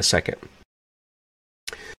about that a second.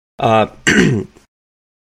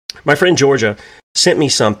 My friend Georgia sent me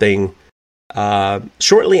something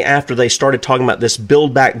shortly after they started talking about this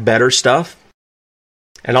Build Back Better stuff.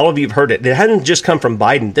 And all of you have heard it. It hadn't just come from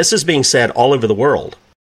Biden. This is being said all over the world.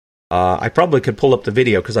 I probably could pull up the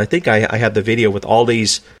video because I think I have the video with all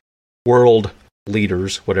these world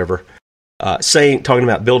leaders, whatever, talking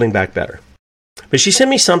about building back better. But she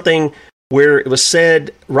sent me something where it was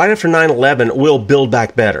said right after 9/11, we'll build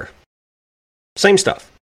back better. Same stuff.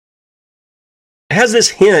 It has this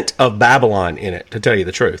hint of Babylon in it, to tell you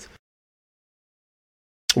the truth.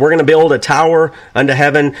 We're going to build a tower unto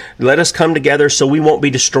heaven. Let us come together so we won't be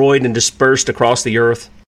destroyed and dispersed across the earth.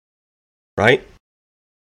 Right?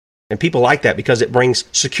 And people like that because it brings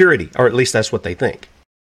security, or at least that's what they think.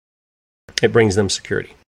 It brings them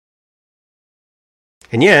security.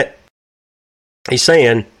 And yet, he's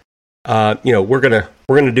saying, we're gonna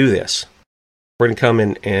do this. We're gonna come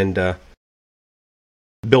in and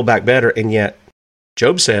build back better. And yet,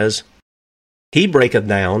 Job says, he breaketh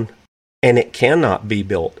down, and it cannot be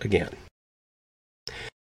built again.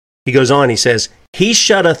 He goes on, he says, he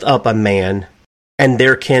shutteth up a man, and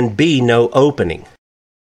there can be no opening.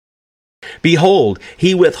 Behold,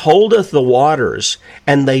 he withholdeth the waters,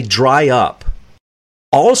 and they dry up.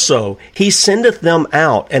 Also, he sendeth them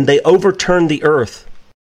out, and they overturn the earth.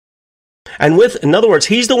 And in other words,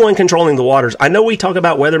 he's the one controlling the waters. I know we talk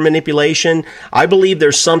about weather manipulation. I believe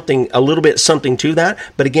there's a little bit something to that.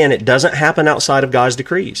 But again, it doesn't happen outside of God's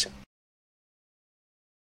decrees.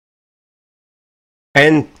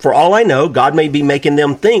 And for all I know, God may be making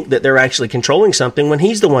them think that they're actually controlling something when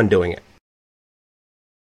he's the one doing it.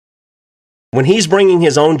 When he's bringing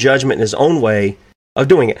his own judgment and his own way of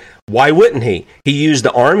doing it. Why wouldn't he? He used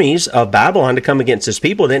the armies of Babylon to come against his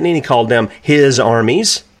people, didn't he? He called them his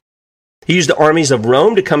armies. He used the armies of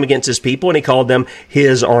Rome to come against his people, and he called them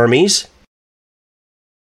his armies.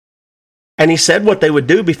 And he said what they would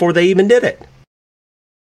do before they even did it.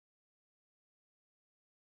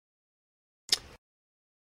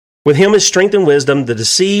 With him is strength and wisdom. The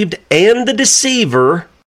deceived and the deceiver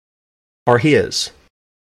are his.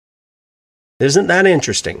 Isn't that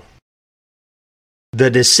interesting?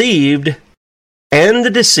 The deceived and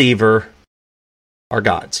the deceiver are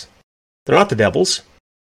God's. They're not the devil's.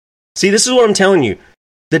 See, this is what I'm telling you.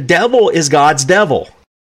 The devil is God's devil.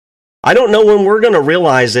 I don't know when we're going to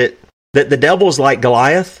realize it, that the devil's like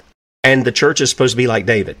Goliath and the church is supposed to be like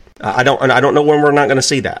David. I don't know when we're not going to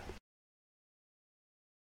see that.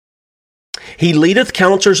 He leadeth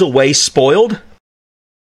counselors away spoiled,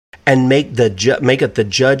 and maketh the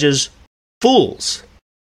judges fools.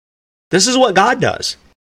 This is what God does.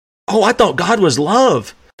 Oh, I thought God was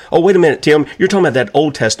love. Oh, wait a minute, Tim. You're talking about that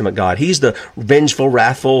Old Testament God. He's the vengeful,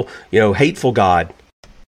 wrathful, hateful God.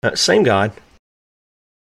 Same God.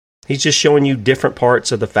 He's just showing you different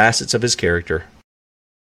parts of the facets of his character.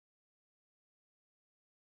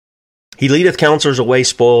 He leadeth counselors away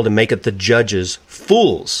spoiled, and maketh the judges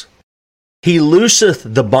fools. He looseth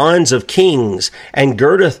the bonds of kings, and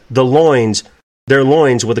girdeth their loins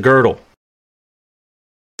with a girdle.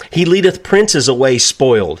 He leadeth princes away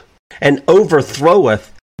spoiled, and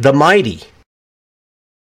overthroweth the mighty.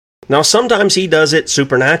 Now, sometimes he does it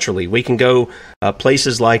supernaturally. We can go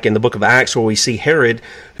places like in the book of Acts where we see Herod,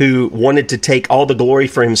 who wanted to take all the glory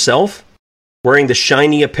for himself, wearing the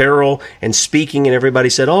shiny apparel and speaking, and everybody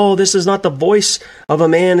said, oh, this is not the voice of a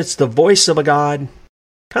man, it's the voice of a God.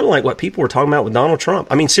 Kind of like what people were talking about with Donald Trump.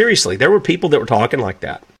 I mean, seriously, there were people that were talking like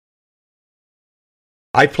that.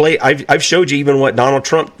 I've showed you even what Donald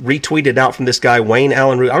Trump retweeted out from this guy, Wayne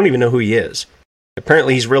Allen Root. I don't even know who he is.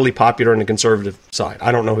 Apparently, he's really popular on the conservative side.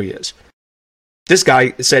 I don't know who he is. This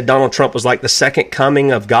guy said Donald Trump was like the second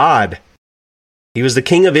coming of God. He was the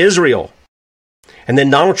king of Israel. And then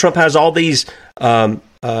Donald Trump has all these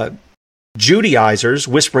Judaizers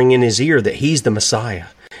whispering in his ear that he's the Messiah.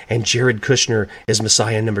 And Jared Kushner is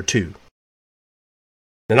Messiah number 2.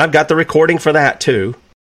 And I've got the recording for that too.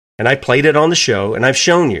 And I played it on the show, and I've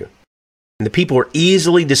shown you. And the people are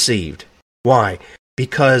easily deceived. Why?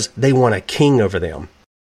 Because they want a king over them.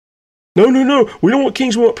 No, we don't want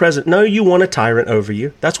kings, we want presidents. No, you want a tyrant over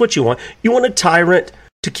you. That's what you want. You want a tyrant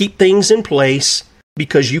to keep things in place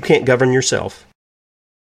because you can't govern yourself.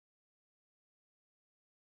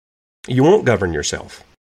 You won't govern yourself.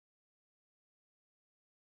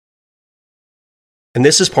 And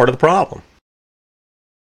this is part of the problem.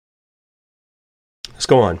 Let's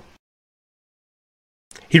go on.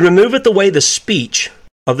 He removeth away the speech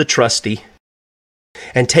of the trusty,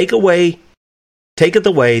 and taketh away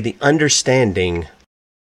the understanding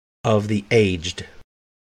of the aged.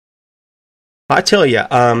 I tell you,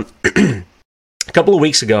 a couple of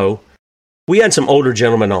weeks ago, we had some older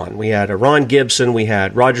gentlemen on. We had Ron Gibson, we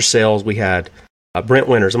had Roger Sales, we had Brent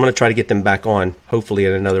Winters. I'm going to try to get them back on, hopefully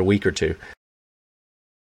in another week or two.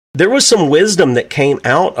 There was some wisdom that came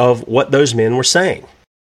out of what those men were saying.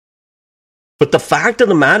 But the fact of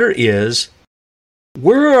the matter is,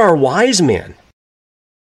 where are our wise men?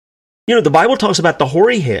 The Bible talks about the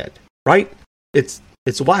hoary head, right? It's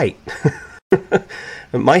white.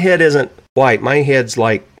 My head isn't white. My head's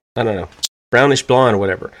like, I don't know, brownish blonde or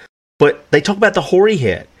whatever. But they talk about the hoary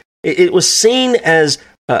head. It was seen as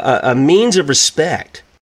a means of respect,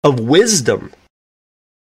 of wisdom.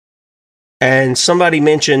 And somebody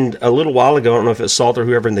mentioned a little while ago, I don't know if it's Salt or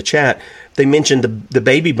whoever in the chat, they mentioned the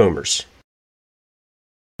baby boomers.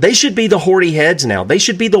 They should be the hoary heads now. They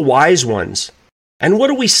should be the wise ones. And what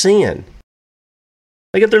are we seeing?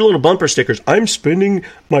 They got their little bumper stickers. I'm spending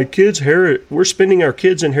my kids' we're spending our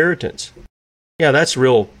kids' inheritance. Yeah, that's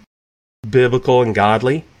real biblical and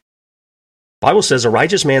godly. The Bible says a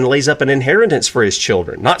righteous man lays up an inheritance for his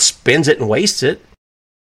children, not spends it and wastes it.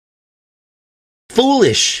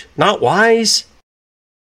 Foolish, not wise.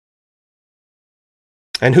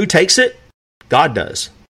 And who takes it? God does.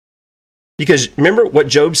 Because remember what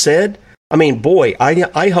Job said? I mean, boy,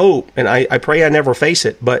 I hope, and I pray I never face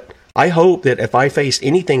it, but I hope that if I face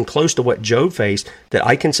anything close to what Job faced, that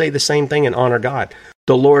I can say the same thing and honor God.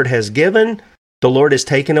 The Lord has given, the Lord has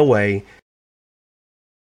taken away.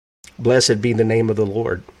 Blessed be the name of the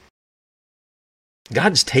Lord.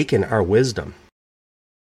 God's taken our wisdom.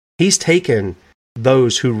 He's taken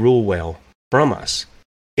those who rule well from us.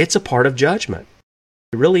 It's a part of judgment.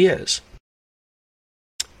 It really is.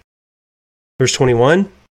 Verse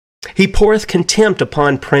 21, he poureth contempt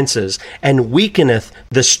upon princes, and weakeneth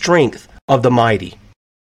the strength of the mighty.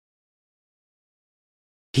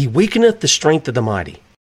 He weakeneth the strength of the mighty.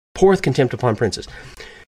 Poureth contempt upon princes.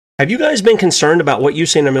 Have you guys been concerned about what you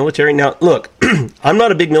see in the military? Now, look, I'm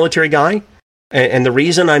not a big military guy, and the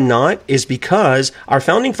reason I'm not is because our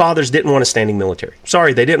founding fathers didn't want a standing military.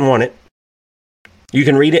 Sorry, they didn't want it. You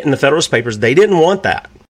can read it in the Federalist Papers. They didn't want that.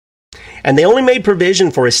 And they only made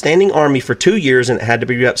provision for a standing army for 2 years, and it had to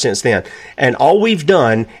be re-upped since then. And all we've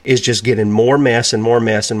done is just get in more mess and more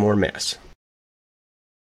mess and more mess.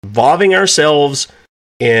 Involving ourselves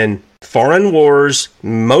in foreign wars,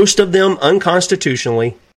 most of them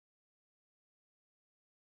unconstitutionally.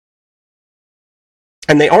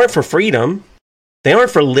 And they aren't for freedom. They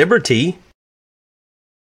aren't for liberty.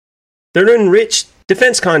 They're to enrich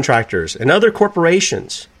defense contractors and other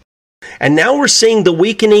corporations. And now we're seeing the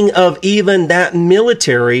weakening of even that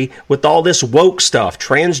military with all this woke stuff,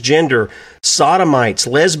 transgender, sodomites,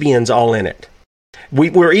 lesbians all in it.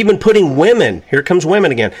 We're even putting women, here comes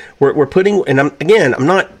women again. We're putting, and I'm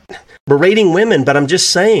not berating women, but I'm just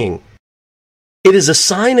saying, it is a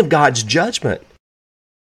sign of God's judgment.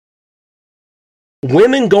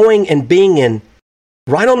 Women going and being in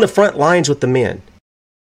right on the front lines with the men.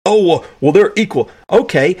 Oh, well, they're equal.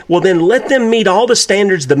 Okay, well then let them meet all the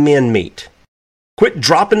standards the men meet. Quit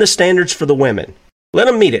dropping the standards for the women. Let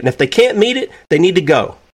them meet it. And if they can't meet it, they need to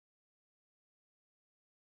go.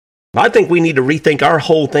 I think we need to rethink our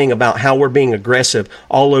whole thing about how we're being aggressive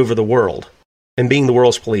all over the world and being the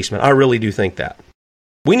world's policeman. I really do think that.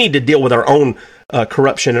 We need to deal with our own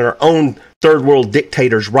corruption and our own third world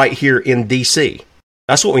dictators right here in D.C.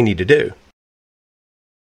 That's what we need to do.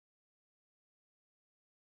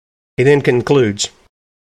 He then concludes,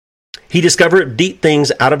 He discovereth deep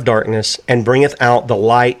things out of darkness, and bringeth out the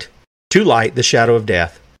light to light the shadow of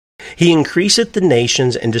death. He increaseth the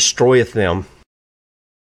nations and destroyeth them.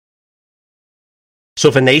 So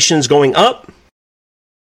if a nation's going up,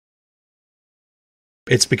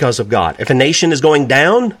 it's because of God. If a nation is going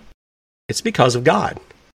down, it's because of God.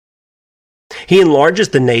 He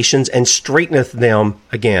enlargeth the nations and straighteneth them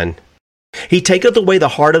again. He taketh away the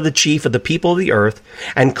heart of the chief of the people of the earth,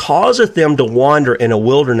 and causeth them to wander in a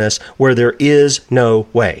wilderness where there is no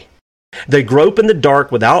way. They grope in the dark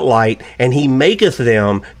without light, and he maketh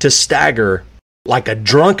them to stagger like a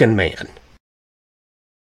drunken man.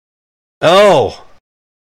 Oh,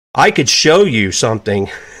 I could show you something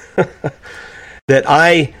that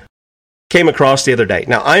I came across the other day.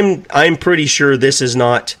 Now, I'm pretty sure this is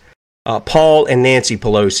not Paul and Nancy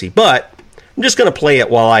Pelosi, but I'm just going to play it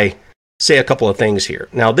while I say a couple of things here.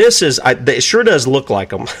 Now, it sure does look like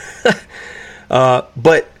them.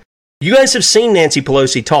 But you guys have seen Nancy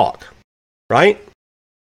Pelosi talk, right?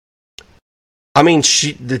 I mean,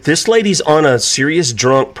 this lady's on a serious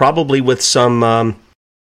drunk, probably with some...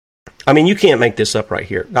 I mean, you can't make this up right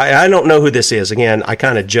here. I don't know who this is. Again, I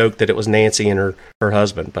kind of joked that it was Nancy and her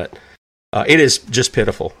husband, but it is just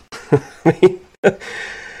pitiful.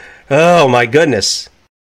 Oh, my goodness.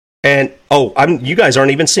 And, you guys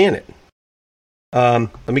aren't even seeing it.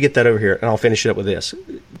 Let me get that over here, and I'll finish it up with this.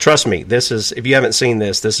 Trust me, if you haven't seen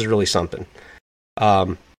this is really something.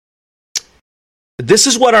 This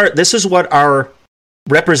is what our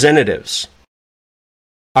representatives,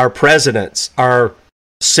 our presidents, our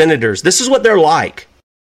senators, this is what they're like.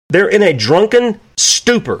 They're in a drunken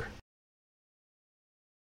stupor.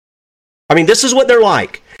 I mean, this is what they're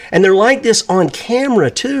like. And they're like this on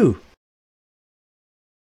camera, too.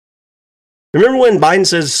 Remember when Biden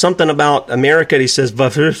says something about America, he says,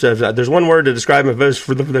 there's one word to describe him,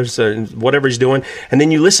 whatever he's doing, and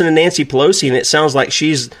then you listen to Nancy Pelosi, and it sounds like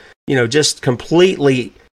she's, just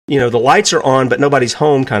completely, the lights are on, but nobody's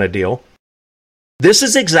home kind of deal. This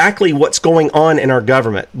is exactly what's going on in our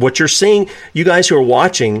government. What you're seeing, you guys who are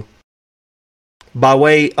watching by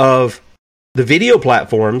way of the video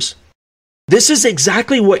platforms, this is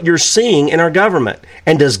exactly what you're seeing in our government.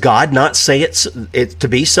 And does God not say it to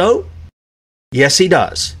be so? Yes, he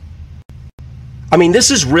does. I mean,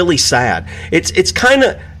 this is really sad. It's kind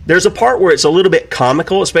of, there's a part where it's a little bit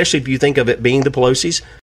comical, especially if you think of it being the Pelosi's.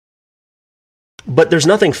 But there's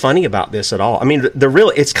nothing funny about this at all. I mean,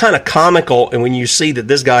 it's kind of comical, and when you see that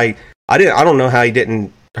this guy, I don't know how he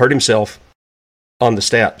didn't hurt himself on the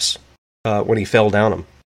steps when he fell down them.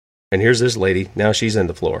 And here's this lady, now she's in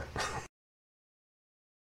the floor.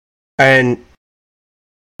 And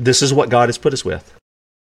this is what God has put us with.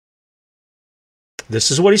 This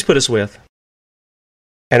is what he's put us with.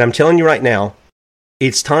 And I'm telling you right now,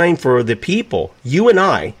 it's time for the people, you and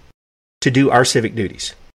I, to do our civic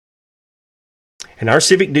duties. And our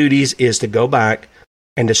civic duties is to go back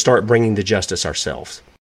and to start bringing the justice ourselves.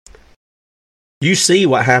 You see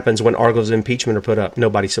what happens when articles of impeachment are put up.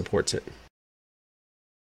 Nobody supports it.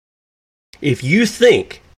 If you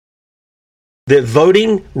think that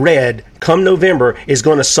voting red come November is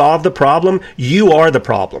going to solve the problem, you are the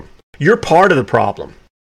problem. You're part of the problem.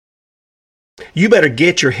 You better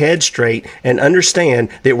get your head straight and understand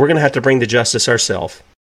that we're going to have to bring the justice ourselves.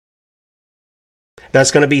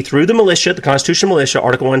 That's going to be through the militia, the constitutional militia,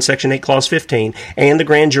 Article 1, Section 8, Clause 15, and the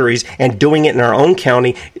grand juries, and doing it in our own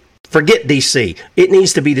county. Forget D.C. It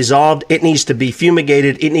needs to be dissolved. It needs to be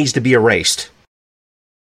fumigated. It needs to be erased.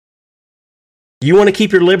 You want to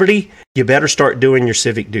keep your liberty? You better start doing your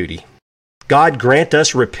civic duty. God grant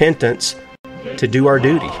us repentance to do our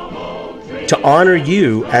duty, to honor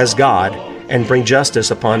you as God and bring justice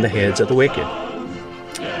upon the heads of the wicked.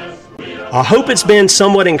 I hope it's been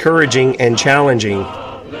somewhat encouraging and challenging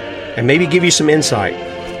and maybe give you some insight.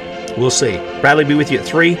 We'll see. Bradley will be with you at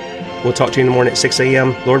 3. We'll talk to you in the morning at 6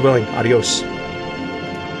 a.m. Lord willing. Adios.